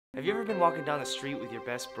Have you ever been walking down the street with your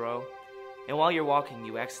best bro, and while you're walking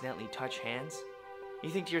you accidentally touch hands?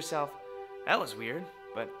 You think to yourself, that was weird,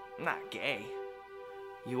 but I'm not gay.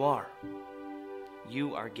 You are.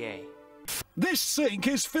 You are gay. This sink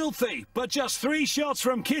is filthy, but just 3 shots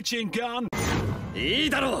from kitchen gun. いい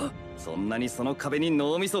だろう。そんなにその壁に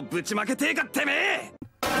脳みそぶちまけてえかてめえ。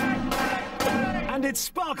And it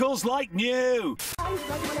sparkles like new.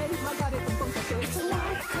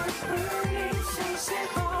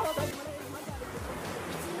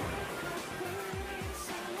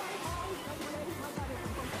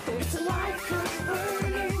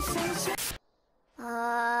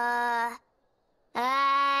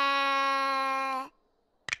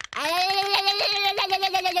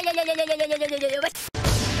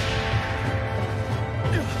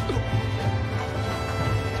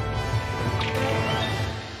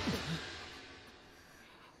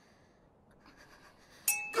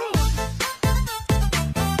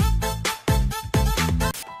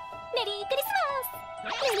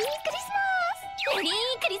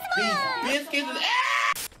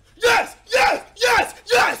 Yes! Yes! Yes!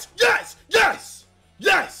 Yes! Yes! Yes!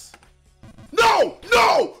 Yes! No!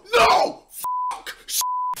 No! No! Fuck!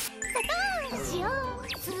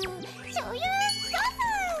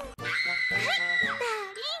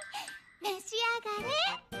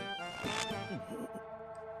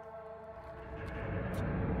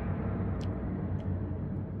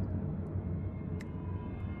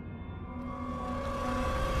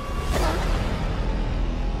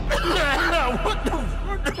 What the?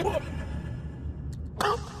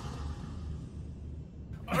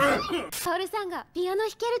 トルさんがピアノ弾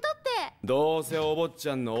けるとって。どうせお坊ち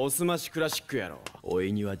ゃんのおすましクラシックやろ。お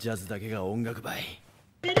いにはジャズだけが音楽ばい。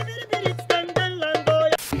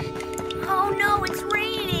Oh no, it's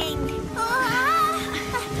raining.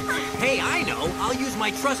 Hey, I know. I'll use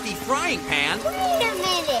my trusty frying pan. Wait a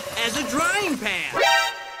minute. As a drying pan.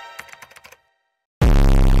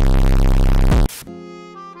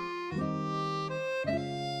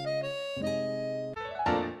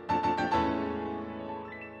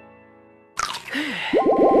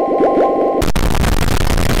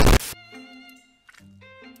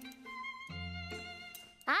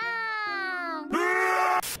 Ah.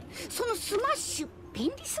 そのスマッシュ便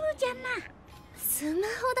利そうじゃな。スマ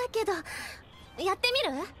ホだけどやってみ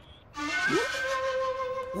る？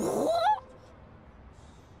おお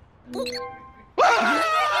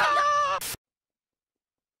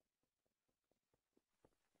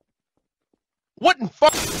What in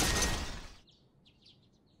fuck?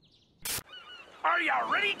 Are you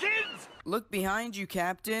ready, kids? Look behind you,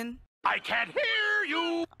 Captain. I can't hear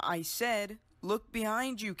you. I said, look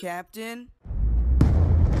behind you, Captain.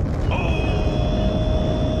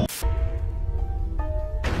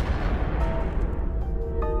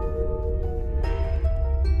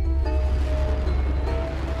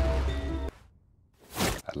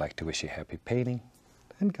 I'd like to wish you happy painting,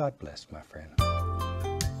 and God bless, my friend.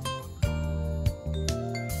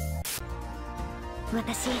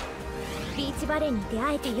 私、ビーチバレーに出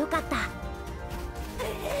会えてよかった。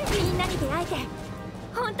みんなに出会えて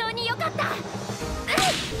本当によかった。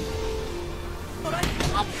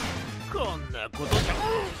こんなことじゃ。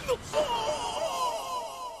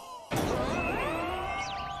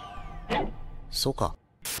そうか。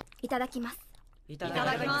いただきます。いた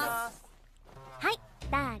だきます。はい、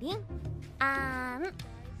ダーリン。あーん。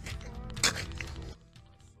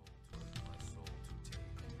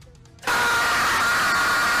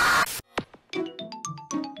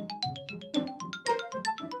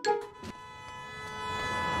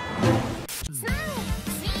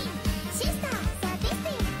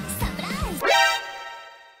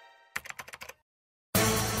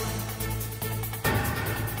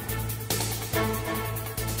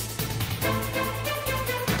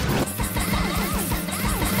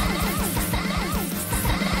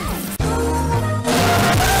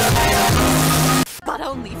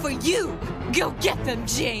Only for you! Go get them,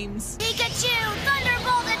 James! Pikachu!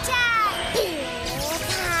 Thunderbolt attack!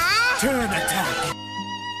 Turn attack!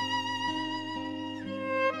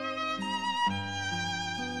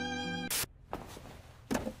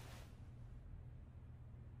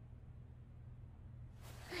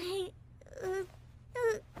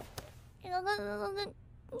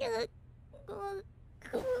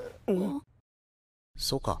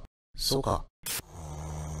 Soka. Soka.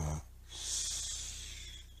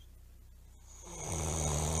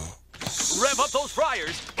 Rev up those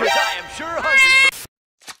fryers, cause I am sure hungry.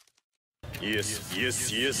 Yes,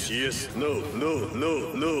 yes, yes, yes. No, no,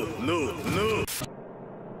 no, no, no, no.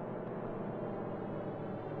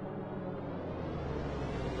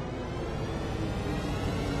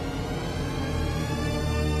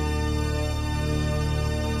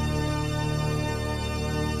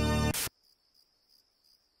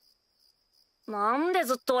 なんで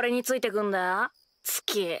ずっと俺についてくんだよ、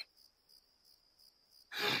月。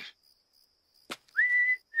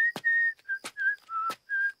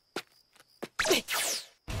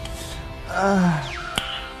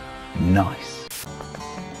Nice.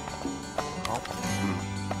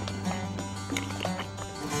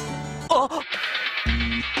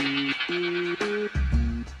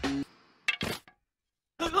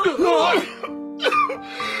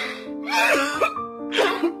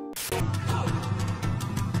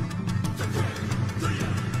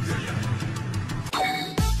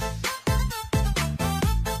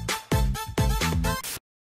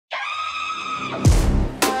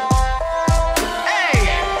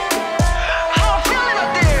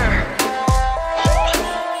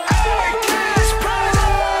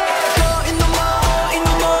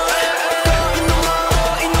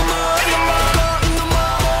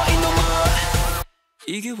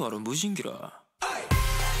 이게 바로 무신기라.